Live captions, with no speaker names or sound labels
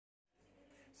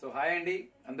So hi అండి,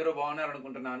 అందరూ బాగున్నారు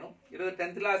అనుకుంటున్నాను. ఈరోజు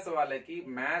 10th క్లాస్ వాళ్ళకి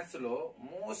మ్యాథ్స్ లో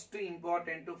మోస్ట్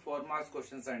ఇంపార్టెంట్ 4 మార్క్స్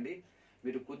క్వశ్చన్స్ అండి.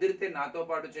 మీరు కుదిరితే నాతో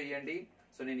పాటు చేయండి.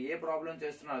 సో నేను ఏ ప్రాబ్లం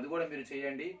చేస్తున్నాను అది కూడా మీరు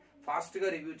చేయండి. ఫాస్ట్ గా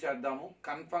రివ్యూ చేద్దాము.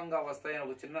 కన్ఫర్మ్ గా వస్తాయని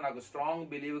ఒక చిన్న నాకు స్ట్రాంగ్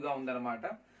బిలీవ్ గా ఉందన్నమాట.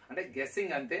 అంటే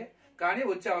గెస్సింగ్ అంతే, కానీ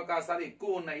వచ్చే అవకాశాలు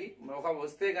ఎక్కువ ఉన్నాయి. ఒక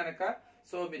వస్తే గనక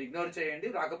సో మీరు ఇగ్నోర్ చేయండి,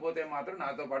 రాకపోతే మాత్రం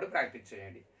నాతో పాటు ప్రాక్టీస్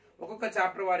చేయండి. ఒక్కొక్క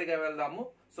చాప్టర్ వారీగా వెళ్దాము.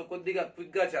 సో కొద్దిగా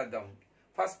క్విక్ గా చేద్దాము.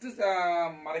 ఫస్ట్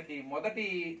మనకి మొదటి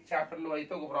చాప్టర్ లో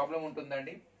అయితే ఒక ప్రాబ్లం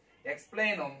ఉంటుందండి.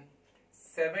 Explain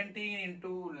 17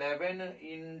 into 11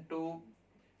 into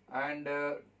and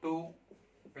 2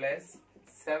 plus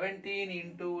 17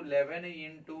 into 11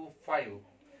 into 5.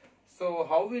 So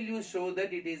how will you show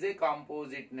that it is a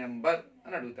composite number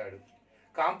అని అడుగుతాడు.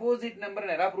 కాంపోజిట్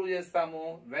నెంబర్ ఎలా ప్రూవ్ చేస్తాము?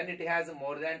 when it has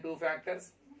more than 2 factors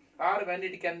or when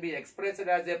it can be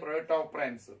expressed as a product of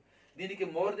primes. దీనికి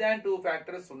more than 2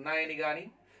 factors ఉన్నాయని గాని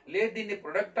లేదు దీన్ని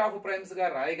product of primes గా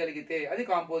రాయగలిగితే అది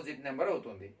కాంపోజిట్ నెంబర్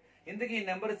అవుతుంది. ఇందుకు ఈ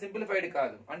నెంబర్ సింప్లిఫైడ్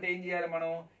కాదు. అంటే ఏం చేయాలి? మనం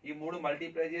ఈ 3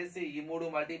 మల్టిప్లై చేసి ఈ 3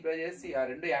 మల్టిప్లై చేసి ఆ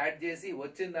 2 యాడ్ చేసి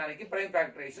వచ్చిన దానికి ప్రైమ్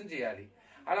ఫ్యాక్టరేషన్ చేయాలి.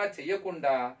 అలా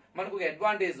చేయకుండా మనకు ఒక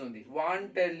అడ్వాంటేజ్ ఉంది.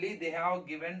 Wantedly they have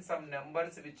given some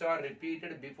numbers which are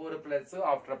repeated before plus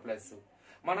after plus.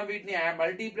 మనం వీటిని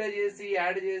మల్టిప్లై చేసి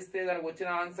యాడ్ చేస్తే దానికి వచ్చిన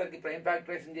ఆన్సర్ కి ప్రైమ్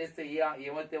ఫ్యాక్టరేషన్ చేస్తే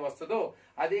ఏమైతే వస్తుందో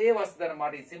అదే వస్తుంది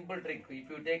అనమాట. ఈ simple trick.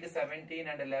 If you take 17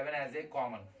 and 11 as a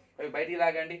common, అవి బయటికి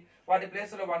లాగండి. వాటి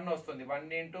ప్లేస్ లో 1 వస్తుంది. 1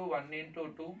 into 1 into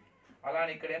 2,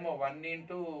 అలానే ఇక్కడేమో 1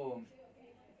 into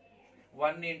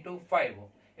 1 into 5.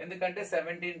 ఎందుకంటే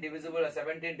 17 divisible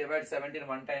 17 divides 17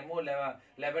 one time,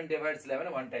 11 divides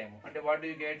 11 one time. అంటే what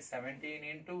you get? 17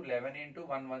 into 11 into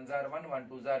 1 1s are 1, 1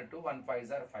 2s are 2, 1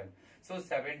 5s are 5. So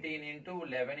 17 into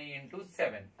 11 into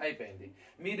 7 అయిపోయింది.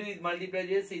 మీరు ఇది మల్టిప్లై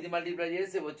చేసి ఇది మల్టిప్లై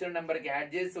చేసి వచ్చిన నెంబర్ కి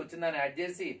యాడ్ చేసి వచ్చిన దాన్ని యాడ్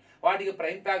చేసి వాటికి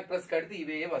ప్రైమ్ ఫ్యాక్టర్స్ కడితే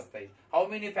ఇవే వస్తాయి. How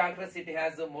many factors? It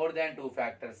has more than 2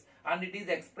 factors and it is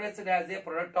expressed as a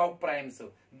product of primes.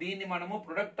 దీన్ని మనము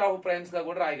ప్రొడక్ట్ ఆఫ్ ప్రైమ్స్ గా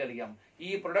కూడా రాయగలిగాం.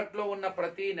 ఈ ప్రొడక్ట్ లో ఉన్న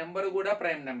ప్రతి నెంబర్ కూడా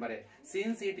ప్రైమ్ నెంబరే.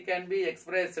 Since it can be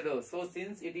expressed, so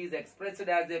since it is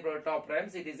expressed as a product of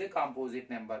primes, it is a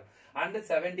composite number. And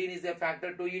 17 is a factor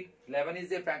to it, 11 is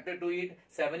a factor to it,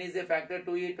 7 is a factor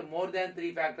to it, more than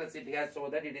 3 factors it has, so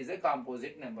that it is a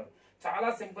composite number. చాలా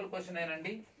simple question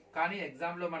ఏనండి, కానీ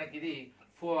exam లో మనకి ఇది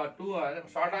 2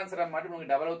 short answer అన్నమాట. మనకి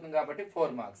double అవుతుంది కాబట్టి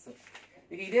 4 మార్క్స్.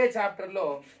 ఇదే చాప్టర్ లో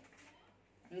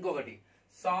ఇంకొకటి,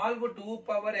 solve 2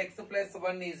 power x plus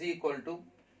 1 is equal to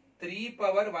 3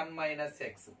 power 1 minus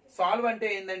x. Solve అంటే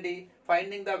ఏందండి?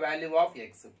 Finding the value of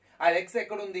x. ఆ x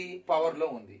ఎక్కడ ఉంది? పవర్ లో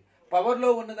ఉంది. పవర్ లో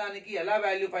ఉన్న దానికి ఎలా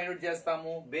వాల్యూ ఫైండ్ అవుట్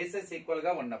చేస్తాము? బేసెస్ ఈక్వల్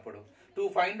గా ఉన్నప్పుడు. To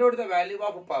find out the value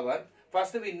of power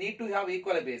first we need to have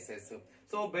equal bases.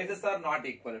 So bases are not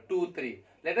equal. 2 3.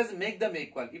 Let us make them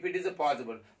equal if it is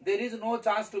possible. There is no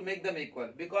chance to make them equal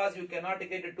because you cannot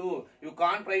get 2. You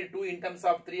can't write 2 in terms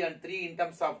of 3 and 3 in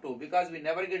terms of 2 because we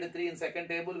never get 3 in second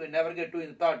table, we never get 2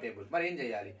 in third table. మరి ఏం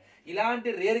చేయాలి?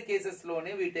 ఇలాంటి rare cases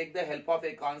లోనే we take the help of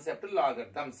a concept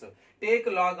logarithms. Take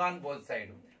log on both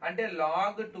sides. అంటే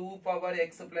log 2 power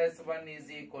x plus 1 is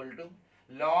equal to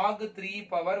log 3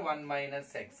 power 1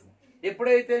 minus x.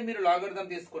 ఎప్పుడైతే మీరు logarithm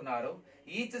తీసుకున్నారో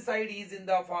each side is in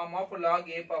the form of log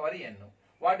a power n.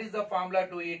 What is the formula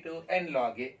to it? n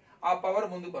log a. ఆ power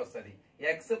ముందుకు వస్తుంది.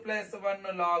 x plus 1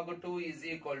 log 2 is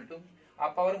equal to ఆ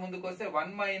power ముందుకు వస్తే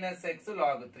 1 minus x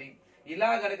log 3. ఇలా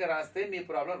గనక రాస్తే మీ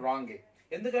problem రాంగే.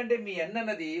 ఎందుకంటే మీ n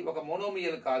అన్నది ఒక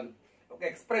మోనోమియల్ కాదు, ఒక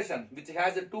expression which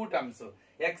has 2 terms.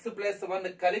 x plus 1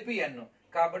 కలిపి n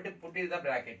కాబట్టి పుట్ ఇన్ ద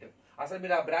బ్రాకెట్. అసలు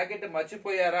మీరు ఆ బ్రాకెట్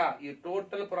మర్చిపోయారా, ఈ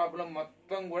టోటల్ ప్రాబ్లం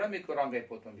మొత్తం కూడా మీకు రాంగ్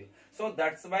అయిపోతుంది. So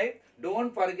that's why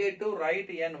don't forget to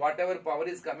right n what ever power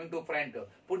is coming to front,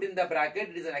 put in the bracket.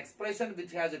 It is an expression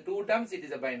which has 2 terms, it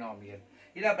is a binomial.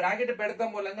 ఇలా bracket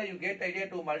పెడతాం మూలంగా you get idea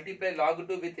to multiply log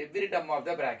 2 with every term of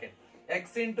the bracket.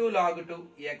 x into log 2,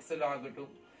 x log 2,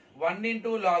 1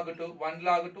 into log 2, 1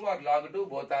 log 2 or log 2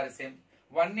 both are same.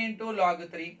 1 into log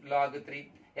 3, log 3,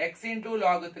 x into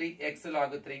log 3, x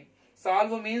log 3.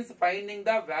 Solve means finding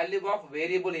the value of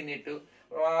variable in it.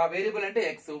 Variable ante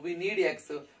x, we need x.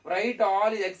 Write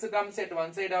all x terms at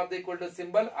one side of the equal to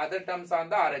symbol, other terms on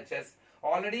the RHS.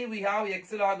 Already we have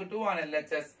x log 2 on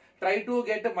LHS. Try to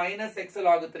get minus x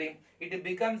log 3. It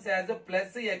becomes as a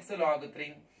plus x log 3.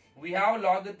 We have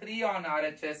log 3 on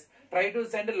RHS. Try to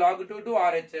send log 2 to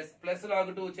RHS. Plus log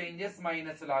 2 changes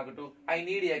minus log 2. I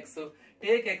need x.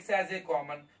 Take x as a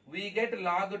common. We get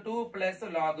log 2 plus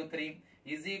log 3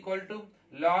 is equal to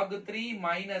log 3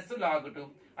 minus log 2.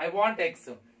 I want x.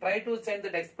 Try to send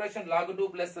that expression log 2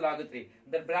 plus log 3.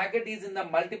 The bracket is in the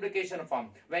multiplication form.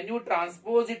 When you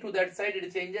transpose it to that side, it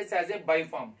changes as a by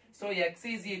form. So x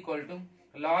is equal to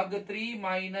log 3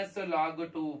 minus log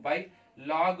 2 by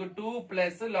log 2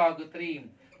 plus log 3.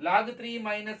 log 3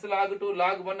 minus log 2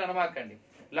 log 1 అనమాకండి.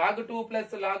 log 2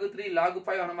 plus log 3 log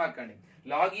 5 అనమాకండి.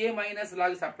 log a minus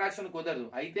log subtraction కుదరదు.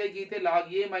 అయితే గీతే log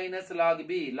a minus log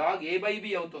b log a by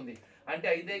b అవుతుంది. అంటే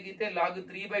అయితే గీతే log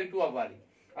 3 by 2 అవ్వాలి.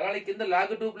 అలానే కింద log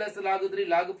 2 plus log 3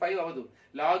 log 5 అవ్వదు.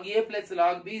 log a plus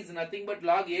log b is nothing but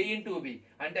log a into b.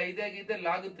 అంటే అయితే గీతే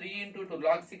log 3 into 2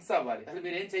 log 6 అవ్వాలి. అసలు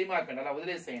మీరు ఏం చేయమాకండి, అలా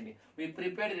వదిలేసేయండి. we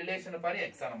prepared relation for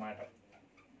x అన్నమాట.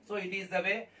 So it is the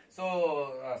way. So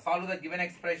solve the given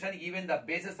expression even the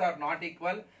bases are not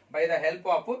equal by the help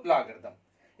of logarithm.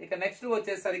 ఇక నెక్స్ట్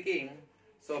వచ్చేసరికి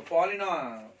సో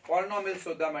పాలినామిల్స్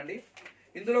చూద్దామండి.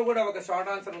 ఇందులో కూడా ఒక షార్ట్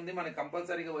ఆన్సర్ ఉంది, మనకి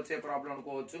కంపల్సరీగా వచ్చే ప్రాబ్లం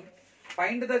అనుకోవచ్చు.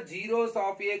 Find the zeros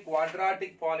of a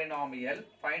quadratic polynomial.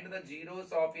 Find the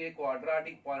zeros of a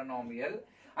quadratic polynomial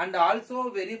and also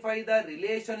verify the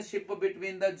relationship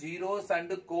between the zeros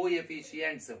and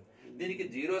coefficients. దీనికి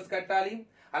జీరోస్ కట్టాలి,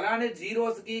 అలానే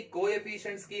జీరోస్ కి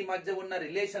కోఎఫిషియంట్స్ కి మధ్య ఉన్న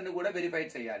రిలేషన్ ని కూడా వెరిఫై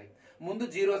చేయాలి. ముందు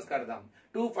జీరోస్ కడదాం.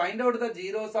 To find out the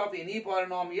zeros of any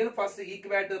polynomial first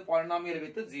equate the polynomial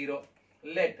with zero.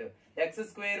 Let x²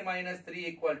 - 3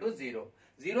 = 0.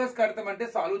 Zeros కడతామంటే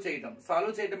solve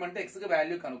చేయటం అంటే x కి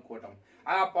వాల్యూ కనుక్కోవటం.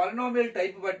 ఆ పాలినామియల్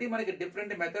టైప్ బట్టి మనకి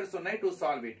డిఫరెంట్ మెథడ్స్ ఉన్నాయి టు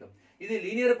సాల్వ్ ఇట్. ఇది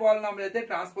లీనియర్ పాలినామియల్ అయితే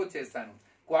ట్రాన్స్పోజ్ చేస్తాను,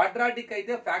 క్వాడ్రాటిక్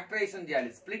అయితే ఫ్యాక్టరైజేషన్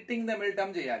చేయాలి, స్ప్లిట్టింగ్ ద మిడిల్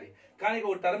టర్మ్ చేయాలి. కానీ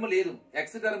ఒక టర్మ్ లేదు, x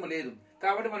టర్మ్ లేదు,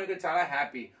 కాబట్టి మనకి చాలా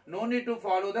happy. No need to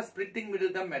follow the splitting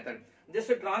middle term method.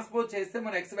 Just transpose చేస్తే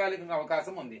మన x వాల్యూ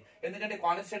అవకాశం ఉంది, ఎందుకంటే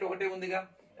కాన్స్టెంట్ ఒకటే ఉందిగా.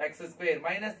 x²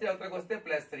 -3 అవతలకు వస్తే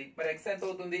 +3. మరి x ఎంత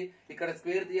అవుతుంది? ఇక్కడ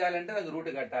స్క్వేర్ తీయాలంటే దానికి రూట్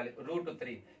కట్టాలి,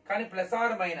 √3. కానీ ప్లస్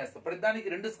ఆర్ మైనస్ ప్రతిదానికి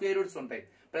 2 స్క్వేర్ రూట్స్ ఉంటాయి.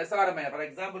 Plus are minus for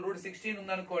example √16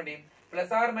 ఉందనుకోండి,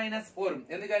 +r - 4.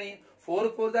 ఎందుకని 4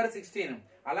 4 * 16.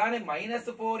 అలానే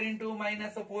 -4 ×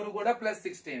 -4 కూడా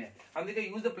 +16. అందుకే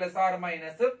యూజ్ +r -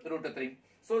 √3.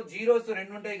 సో జీరోస్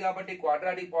రెండు ఉంటాయి కాబట్టి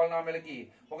క్వాడ్రాటిక్ పాలినామియల్ కి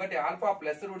ఒకటి ఆల్ఫా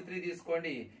 +√3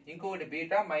 తీసుకోండి, ఇంకొకటి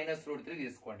బీటా -√3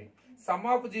 తీసుకోండి. సమ్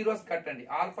ఆఫ్ జీరోస్ కట్టండి,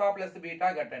 ఆల్ఫా ప్లస్ బీటా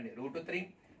కట్టండి, √3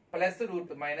 plus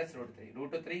 -√3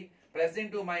 √3 plus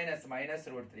into minus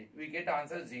 -√3. we get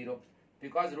answer 0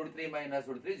 because √3 -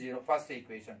 √3 0. first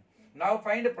equation. now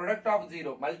find product of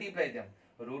 0, multiply them.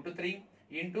 √3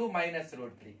 into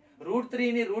 -√3. √3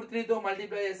 ని √3 తో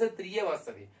మల్టిప్లై చేస్తే 3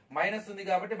 వస్తుంది, మైనస్ ఉంది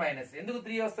కాబట్టి మైనస్. ఎందుకు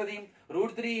 3 వస్తుంది?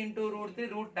 √3 into √3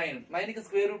 √9. 9 కి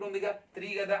స్క్వేర్ రూట్ ఉంది కదా,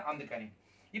 3 కదా, అందుకని.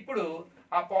 ఇప్పుడు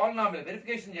ఆ పాలినామియల్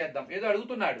వెరిఫికేషన్ చేద్దాం. ఏదో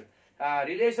అడుగుతున్నాడు,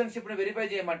 రిలేషన్షిప్ ని వెరిఫై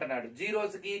చేయమంటున్నాడు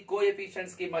జీరోస్ కి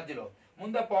కోఎఫిషియంట్స్ కి మధ్యలో.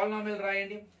 ముందు ఆ పాలినామియల్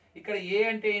రాయండి. ఇక్కడ ఏ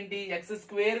అంటే ఏంటి?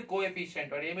 x²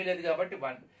 కోఎఫిషియంట్, వాడు ఏమీ లేదు కాబట్టి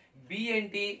 1. b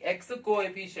ఏంటి? x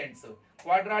coefficients.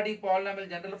 Quadratic polynomial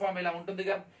general form ఇలా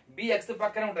ఉంటుందిగా, b x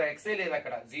పక్కన ఉంటుంది, x ఏ లేదు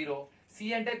అక్కడ, 0.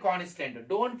 c అంటే constant.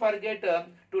 Don't forget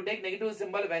to take negative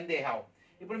symbol when they have.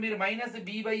 ఇప్పుడు మీరు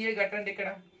 -b/a కట్టండి ఇక్కడ,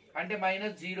 అంటే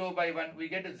 -0/1 we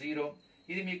get 0.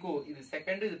 ఇది మీకు ఇది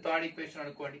సెకండ్, ఇది థర్డ్ ఈక్వేషన్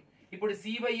అనుకోండి. ఇప్పుడు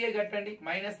c/a కట్టండి,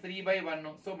 -3/1,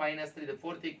 సో -3, ఇది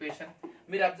ఫోర్త్ ఈక్వేషన్.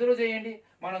 మీరు అబ్జర్వ్ చేయండి,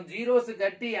 మనం జీరోస్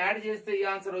కట్టి యాడ్ చేస్తే ఏ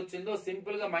ఆన్సర్ వచ్చిందో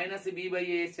సింపుల్ గా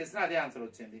 -b/a చేసినా అదే ఆన్సర్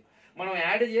వచ్చింది. మనం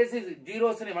యాడ్ చేసి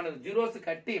జీరోస్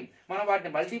కట్టి మనం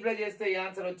వాటిని మల్టిప్లై చేస్తే ఏ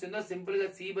ఆన్సర్ వచ్చిందో సింపుల్ గా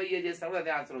c/a చేసినప్పుడు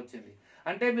అదే ఆన్సర్ వచ్చింది.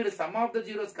 అంటే మీరు సమ్ ఆఫ్ ద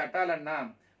జీరోస్ కట్టాలన్నా,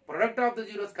 ప్రొడక్ట్ ఆఫ్ ద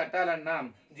జీరోస్ కట్టాలన్నా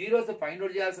జీరోస్ ఫైండ్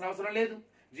అవుట్ చేయాల్సిన అవసరం లేదు,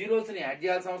 జీరోస్ ని యాడ్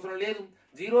చేయాల్సిన అవసరం లేదు,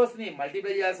 జీరోస్ ని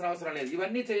మల్టిప్లై చేయాల్సిన అవసరం లేదు.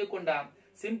 ఇవన్నీ చేయకుండా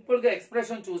సింపుల్ గా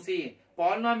ఎక్స్ప్రెషన్ చూసి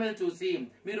పాలినామియల్ చూసి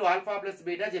మీరు alpha plus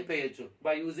beta చెప్పేయచ్చు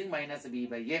by using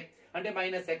 -b/a. అంటే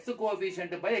 -x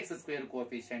coefficient by x²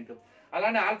 coefficient.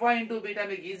 అలానే ఆల్ఫా ఇంటూ బీటా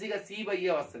మీకు ఈజీగా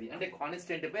c/a వస్తుంది, అంటే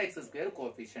constant by x²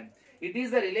 coefficient. It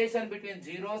is the relation between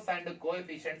zeros and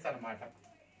coefficients అన్నమాట.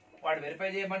 వాడు వెరిఫై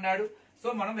చేయమన్నాడు, సో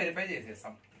మనం వెరిఫై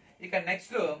చేసేస్తాం. ఇక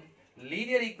next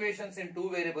linear equations in 2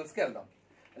 variables కి వెళ్దాం.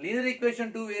 లీనియర్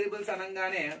ఈక్వేషన్ 2 వేరియబుల్స్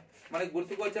అనగానే మనకు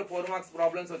గుర్తుకొచ్చే 4 మార్క్స్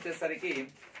ప్రాబ్లమ్స్ వచ్చేసరికి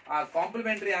ఆ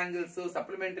కాంప్లిమెంటరీ యాంగిల్స్,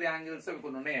 సప్లిమెంటరీ యాంగిల్స్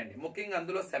కొన్ని ఉన్నాయండి. ముఖ్యంగా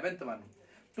అందులో 7th one,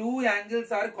 2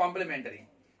 angles are complementary.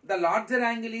 The larger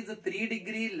angle is 3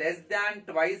 degree less than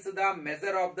twice the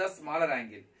measure of the smaller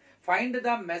angle. Find the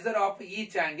measure of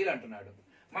each angle అంటున్నాడు.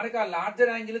 మనకు ఆ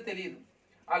larger angle తెలియదు,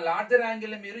 ఆ larger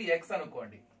angle మీరు x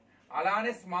అనుకోండి.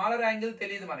 అలానే స్మాలర్ యాంగిల్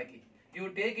తెలియదు మనకి, you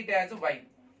take it as y.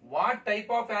 What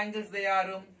type of angles they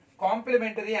are?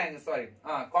 Complementary angles. Sorry,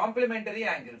 complementary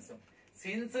angles.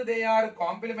 Since they are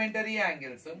complementary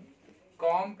angles,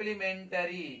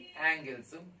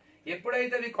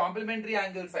 ఎప్పుడైతే అవి కాంప్లిమెంటరీ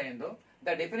యాంగిల్స్ అయిందో,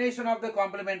 the definition of the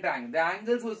complementary angle, the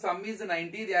angles whose some is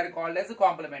 90, they are called as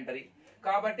complementary.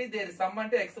 కాబట్టి there some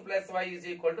అంటే x + y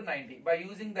 = 90. By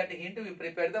using that hint we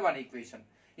prepare the one equation.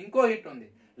 ఇంకో hit ఉంది,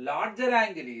 larger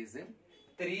angle is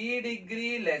 3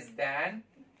 degree less than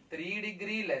 3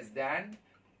 degree less than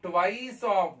twice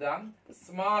of the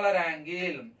smaller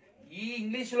angle. ఈ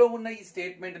English లో ఉన్న ఈ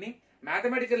statement ని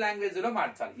mathematical language లో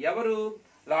మార్చాలి. ఎవరు?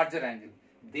 Larger angle.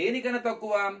 దేనికన్నా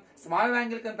తక్కువ? స్మాలర్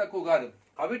యాంగిల్ కన్నా తక్కువ కాదు.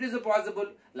 How it is possible?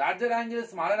 Larger angle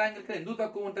smaller angle కన్నా ఎందుకు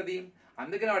తక్కువ ఉంటది?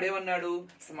 అందుకని వాడు ఏమన్నాడు,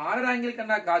 స్మాలర్ యాంగిల్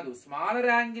కన్నా కాదు, స్మాలర్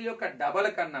యాంగిల్ యొక్క డబల్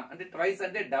కన్నా, అంటే ట్వైస్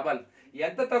అంటే డబల్.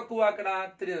 ఎంత తక్కువ అక్కడ?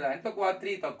 3. ఎంత తక్కువ?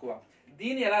 3 తక్కువ.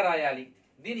 దీన్ని ఎలా రాయాలి?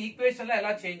 దీని ఈక్వేషన్ లో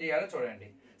ఎలా చేంజ్ చేయాలో చూడండి.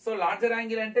 సో లార్జర్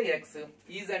యాంగిల్ అంటే ఎక్స్,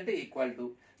 ఈజ్ అంటే ఈక్వల్ టు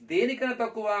దేనికన్నా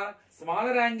తక్కువ?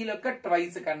 స్మాలర్ యాంగిల్ యొక్క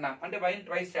ట్వైస్ కన్నా, అంటే y ని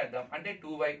ట్వైస్ చేద్దాం, అంటే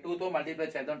 2y, 2 తో మల్టిప్లై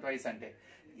చేద్దాం ట్వైస్ అంటే.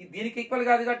 దీనికి ఈక్వల్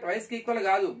కాదుగా, ట్వైస్ కి ఈక్వల్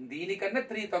కాదు, దీనికన్నా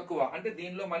 3 తక్కువ, అంటే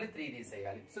దీనిలో మళ్ళీ 3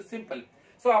 తీసేయాలి. So simple.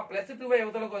 సో ఆ ప్లస్ 2y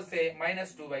అవతలకు వస్తే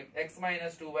 -2y, x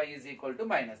 - 2y =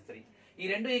 -3. ఈ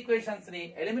రెండు ఈక్వేషన్స్ ని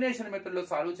ఎలిమినేషన్ మెథడ్ లో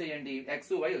సాల్వ్ చేయండి, x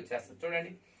y వచ్చేస్తుంది.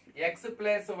 చూడండి, x +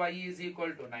 y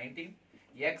 = 19,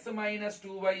 x -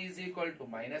 2y =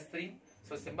 -3.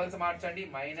 So symbols మార్చండి,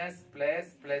 minus plus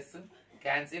plus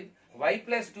cancel. y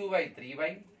 + 2y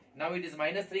 3y. Now it is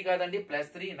 -3 కాదండి,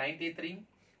 +3 93.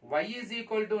 y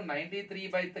 =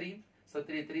 93/3. So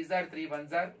 3 3s are 3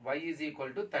 1s are, y =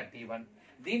 31.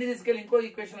 దీన్ని తీసుకెళ్ళి ఇంకో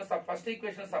ఈక్వేషన్ ఫస్ట్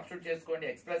ఈక్వేషన్ సబ్స్టిట్యూట్ చేసుకోండి.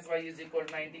 x + y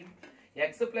 = 19,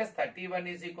 x + 31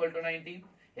 = 19,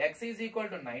 x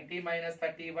 = 90 -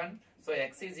 31. So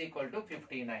x =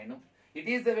 59. It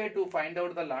is the way to find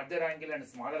out the larger angle and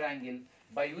smaller angle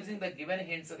by using the given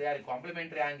hints. They are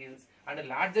complementary angles and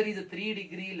larger is 3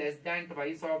 degree less than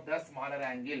twice of the smaller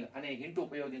angle అనే hint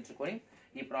ఉపయోగించుకొని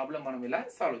ఈ problem మనం ఇలా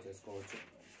solve చేసుకోవచ్చు.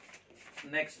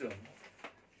 Next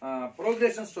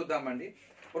progressions చూద్దామండి.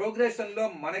 Progression లో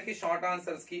మనకి short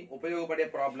answers కి ఉపయోగపడే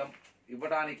ప్రాబ్లం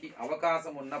ఇవ్వడానికి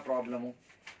అవకాశం ఉన్న ప్రాబ్లము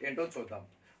ఏంటో చూద్దాం.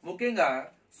 ముఖ్యంగా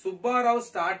Subbarao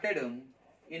started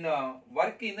in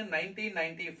work in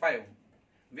 1995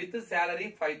 with salary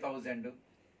 5,000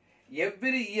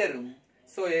 every year,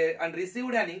 so and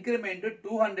received an increment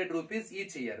 200 rupees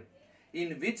each year. In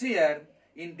which year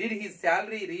did his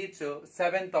salary reach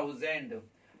 7,000?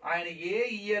 ఆయన ఏ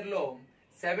ఇయర్ లో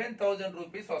 7,000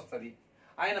 రూపీస్ వస్తుంది?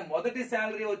 ఆయన మొదటి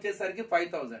శాలరీ వచ్చేసరికి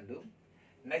 5,000.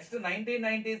 నెక్స్ట్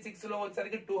 1996 లో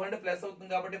వచ్చేసరికి 200 ప్లస్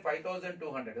అవుతుంది కాబట్టి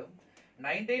 5,200.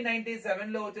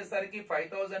 1997 లో వచ్చేసరికి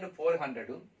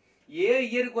 5,400. ఏ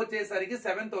ఇయర్ కి వచ్చేసరికి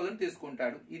 7,000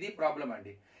 తీసుకుంటాడు? ఇది ప్రాబ్లం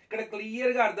అండి. ఇక్కడ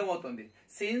క్లియర్ గా అర్థమవుతుంది.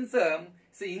 Since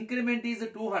increment is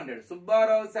 200,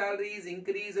 Subbarao salary is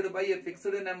increased by a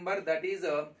fixed number, that is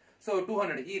so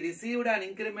 200. ఈ received an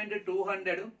increment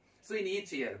 200. So in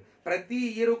each year, ప్రతి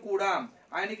ఇయర్ కూడా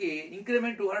ఆయనకి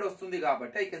ఇంక్రిమెంట్ 200 వస్తుంది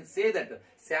కాబట్టి I can say that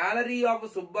salary of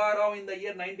Subbarao in the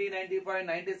year 1995,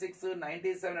 96,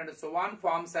 97 and so on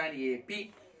forms an AP.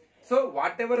 So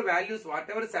whatever values,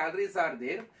 whatever salaries are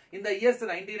there in the years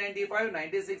 1995,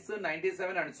 96,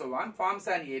 97 and so on forms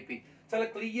an AP. చాలా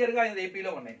clear గా AP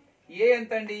లో ఉన్నాయి. ఏ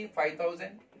ఎంత అండి?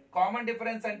 5,000. Common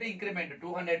difference అంటే increment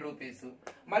 200 rupees.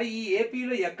 మరి ఈ AP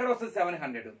లో ఎక్కడ వస్తుంది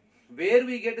 700? Where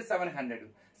we get 700?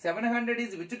 700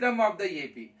 is which term of the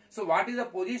AP? So what is the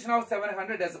position of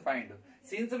 700 as a find?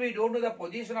 Since we don't know the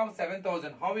position of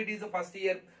 7,000, how it is the first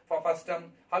year for first term,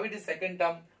 how it is second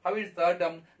term, how it is third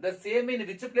term, the same in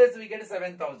which place we get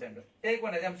 7,000. Take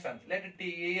one assumption. Let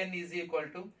TAN is equal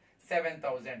to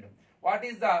 7,000. What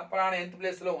is the prana nth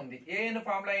place lo undi? AN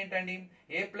formula entandi?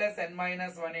 A plus n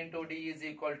minus 1 into D is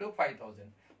equal to 5,000.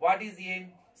 What is A?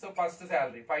 So first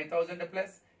salary 5,000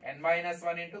 plus n minus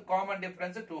 1 into common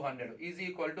difference 200 is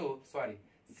equal to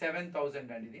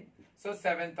 7,000 and ఇది. So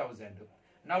 7,000.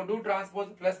 Now do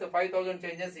transpose plus the 5,000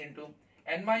 changes into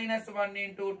n minus 1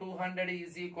 into 200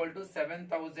 is equal to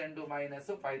 7,000 minus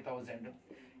 5,000.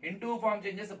 Into form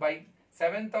changes by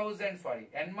 7,000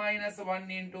 n minus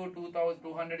 1 into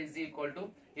 200 is equal to,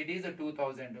 it is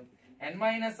 2,000. n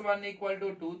minus 1 equal to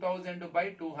 2,000 by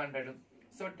 200.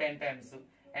 So 10 times.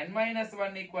 n minus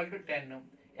 1 equal to 10.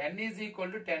 n is equal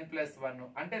to 10 plus 1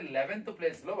 అంటే 11th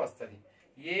place లో వస్తుంది.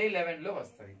 ఏ 11 లో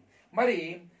వస్తుంది. మరి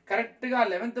correct గా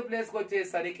 11th place కి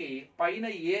వచ్చేసరికి పైన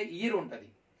ఏ ఇయర్ ఉంటది.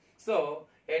 So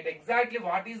at exactly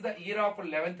what is the year of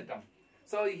 11th term?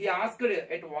 So he asked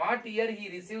at what year he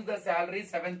receives the salary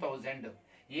 7,000.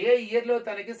 A year లో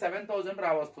తనకి 7,000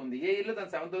 రావస్తుంది? ఏ ఇయర్ లో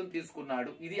తను 7,000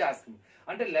 తీసుకున్నాడు? ఇది ఆస్క్.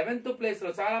 అంటే 11th ప్లేస్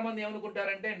లో చాలా మంది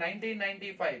ఏమనుకుంటారంటే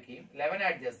 1995 కి 11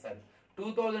 యాడ్ చేస్తారు,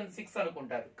 2006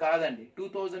 అనుకుంటారు. కాదండి,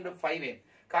 2005.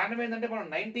 కారణం ఏంటంటే మనం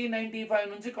 1995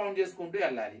 నుంచి కౌంట్ చేసుకుంటూ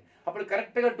వెళ్ళాలి. అప్పుడు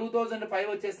కరెక్ట్ గా 2005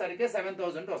 వచ్చేసరికి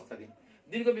 7,000 వస్తుంది.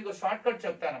 దీనికి మీకు షార్ట్ కట్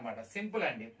చెప్తాను అనమాట. సింపుల్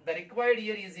అండి. The required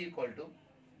year is equal to,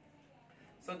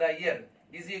 so the year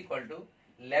is equal to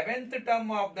 11th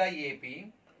term of the AP.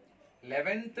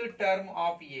 11th term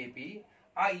of AP.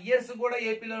 ఆ ఇయర్స్ కూడా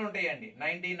ఏపీలో ఉంటాయండి.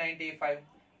 1995,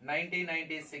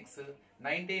 1996,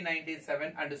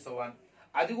 1997 అండ్ సో ఆన్.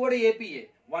 అది కూడా ఏపీఏ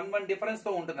 1 డిఫరెన్స్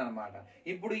తో ఉంటుంది అనమాట.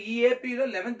 ఇప్పుడు ఈ ఏపీలో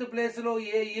 11th ప్లేస్ లో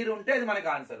ఏ ఇయర్ ఉంటే అది మనకు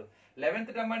ఆన్సర్.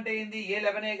 11th టర్మ్ అంటే ఏంది?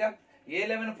 A11ఏగా.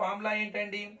 A11 ఫార్ములా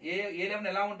ఏంటండి? A11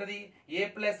 ఎలా ఉంటది? A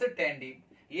plus 10D.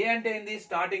 ఏ అంటే ఏంది?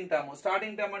 Starting term.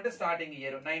 స్టార్టింగ్ టర్మ్ అంటే స్టార్టింగ్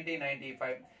ఇయర్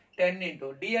 1995. 10 ఇంటూ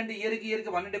డి అంటే ఇయర్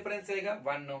కి 1 డిఫరెన్స్ ఏగా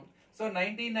 1. So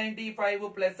 1995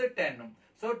 plus 10.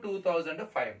 సో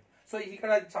 2005. సో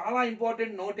ఇక్కడ చాలా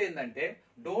ఇంపార్టెంట్ నోట్ ఏంటంటే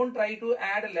don't try to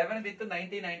add 11 with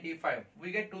 1995. We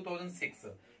get 2006.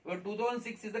 But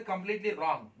 2006 is completely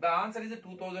wrong. The answer is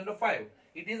 2005.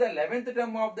 It is the 11th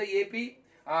term of the AP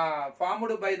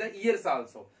formed by the years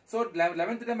also. So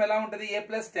 11th term ఎలా ఉంటది? A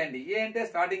plus 10D. A అంటే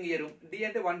starting year, D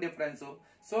అంటే 1 difference.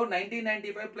 So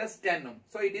 1995 plus 10.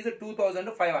 So it is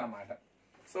 2005 అన్నమాట.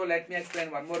 So let me explain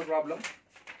one more problem.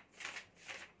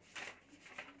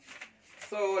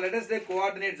 So let us take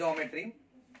coordinate geometry.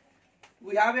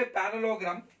 We have a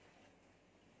parallelogram.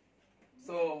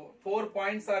 So 4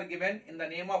 points are given in the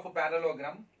name of a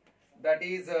parallelogram. That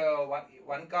is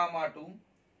 1, 2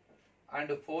 and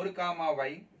 4,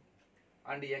 y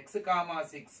and x,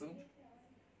 6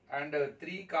 and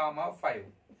 3, 5.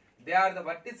 They are the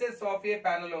vertices of a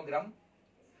parallelogram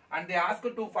and they ask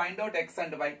to find out x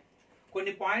and y.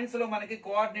 కొన్ని points లో మనకి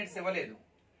coordinates ఇవ్వలేదు.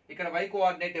 ఇక్కడ y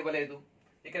coordinate ఇవ్వలేదు,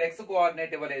 ఇక్కడ x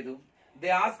coordinate ఇవ్వలేదు. They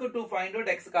ask to find out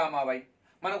x, y.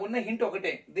 మనకు ఉన్న హింట్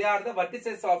ఒకటే, they are the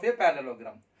vertices of A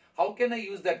parallelogram. How can I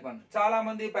use that one? చాలా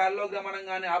మంది పారలోగ్రామ్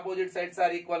అనగానే ఆపోజిట్ సైడ్స్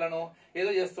ఆర్ ఈక్వల్ అనో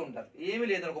ఏదో చేస్తూ ఉంటారు. ఏమీ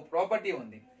లేదు, ఒక ప్రాపర్టీ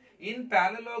ఉంది. In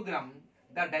parallelogram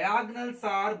the diagonals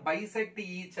are bisect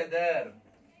each other.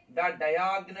 The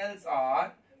diagonals are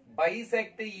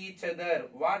bisect each other.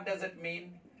 What does it mean?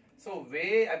 So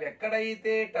అవి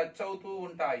ఎక్కడైతే టచ్ అవుతూ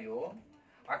ఉంటాయో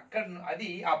అక్కడ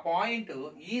అది ఆ పాయింట్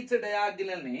ఈచ్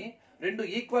డయాగ్నల్ ని 2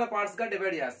 ఈక్వల్ పార్ట్స్ గా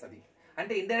డివైడ్ చేస్తుంది.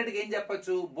 అంటే ఇండైరెక్ట్ గా ఏం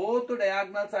చెప్పొచ్చు? Both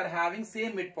diagonals are having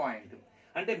same mid point.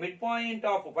 అంటే mid point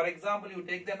of, for example you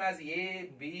take them as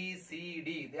ABCD.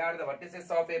 They are the vertices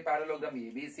of A parallelogram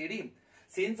ABCD.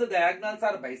 Since diagonals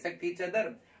are bisect each other,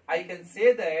 I can say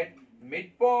that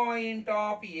mid point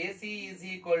of AC is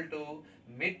equal to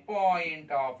mid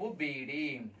point of BD.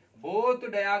 Both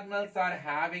diagonals are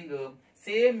having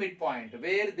same midpoint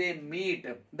where they meet.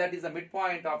 That is the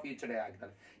midpoint of each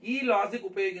diagonal. ఈ logic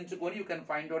ఉపయోగించుకొని you can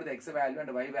find out the x value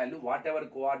and y value whatever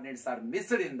coordinates are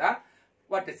missed in the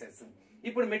vertices.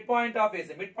 ఇప్పుడు mid point of AC,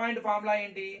 mid point formula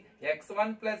ఏంటి? x1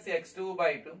 plus x2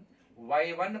 by 2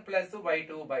 y1 plus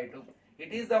y2 by 2.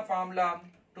 It is the formula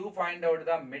to find out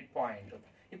the midpoint.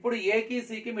 ఇప్పుడు A కి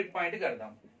C కి mid point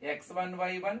కడదాం. x1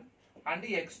 y1 and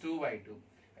x2 y2.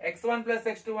 x1 plus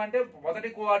x2 అంటే మొదటి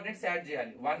coordinates add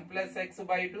చేయాలి, 1 plus x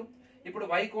by 2. ఇప్పుడు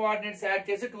y coordinates add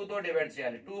చేసి 2 తో డివైడ్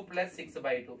చేయాలి, 2 plus 6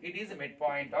 by 2. It is mid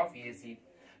point of AC.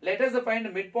 Let us find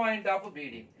midpoint of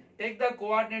BD. Take the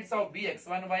coordinates of B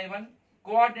x1 y1,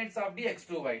 coordinates of D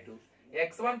x2 y2.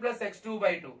 x1 plus x2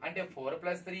 by 2 అంటే 4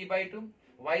 plus 3 by 2.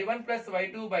 y1 plus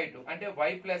y2 by 2 అంటే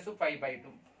y plus 5 by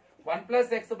 2. 1 plus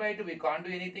x by 2 we can't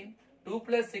do anything. 2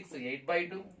 plus 6 8 by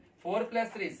 2. 4 plus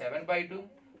 3 7 by 2.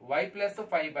 y plus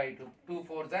 5 by 2. 2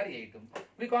 4s are 8.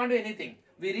 We can't do anything.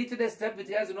 We reached a step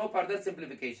which has no further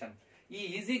simplification. ఈ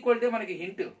is equal to మనకి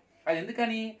hint. అది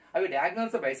ఎందుకని? అవి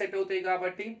diagonals bisect అవుతాయి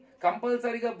కాబట్టి,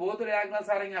 కంపల్సరీగా both diagonals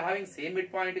are having same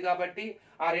mid point కాబట్టి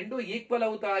ఆ రెండు ఈక్వల్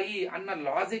అవుతాయి అన్న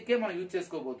లాజిక్ మనం యూజ్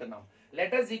చేసుకోబోతున్నాం.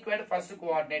 Let us equal first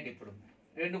coordinate. ఇప్పుడు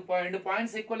రెండు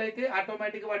పాయింట్స్ ఈక్వల్ అయితే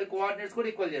ఆటోమేటిక్ వాటి కోఆర్డినేట్స్ కూడా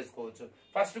ఈక్వల్ చేసుకోవచ్చు.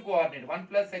 First coordinate 1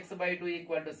 plus x by 2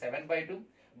 equal to 7 by 2.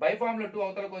 By form లో 2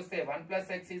 అవతలకు వస్తే 1 plus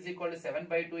x is equal to 7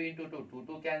 by 2 into 2, 2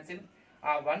 2 cancel.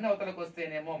 ఆ 1 అవతలకు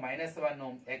వస్తేనేమో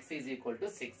 -1, x is equal to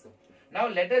 6. Now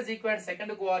let us equate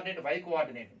second coordinate, y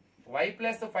coordinate. y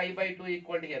plus 5 by 2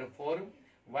 equal to here 4.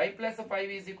 y plus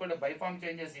 5 is equal to by form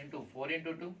changes into 4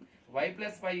 into 2. y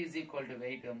plus 5 is equal to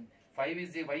 8. y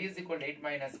is equal to 8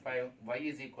 minus 5. y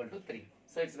is equal to 3.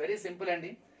 So it's very simple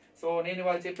అండి. So నేను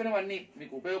వాళ్ళు చెప్పినవన్నీ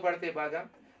మీకు ఉపయోగపడితే బాగా,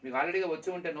 మీకు ఆల్రెడీగా వచ్చి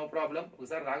ఉంటే నో ప్రాబ్లం,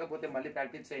 ఒకసారి రాకపోతే మళ్ళీ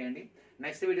ప్రాక్టీస్ చేయండి.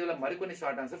 నెక్స్ట్ వీడియోలో మరికొన్ని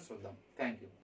షార్ట్ ఆన్సర్స్ చూద్దాం. Thank you.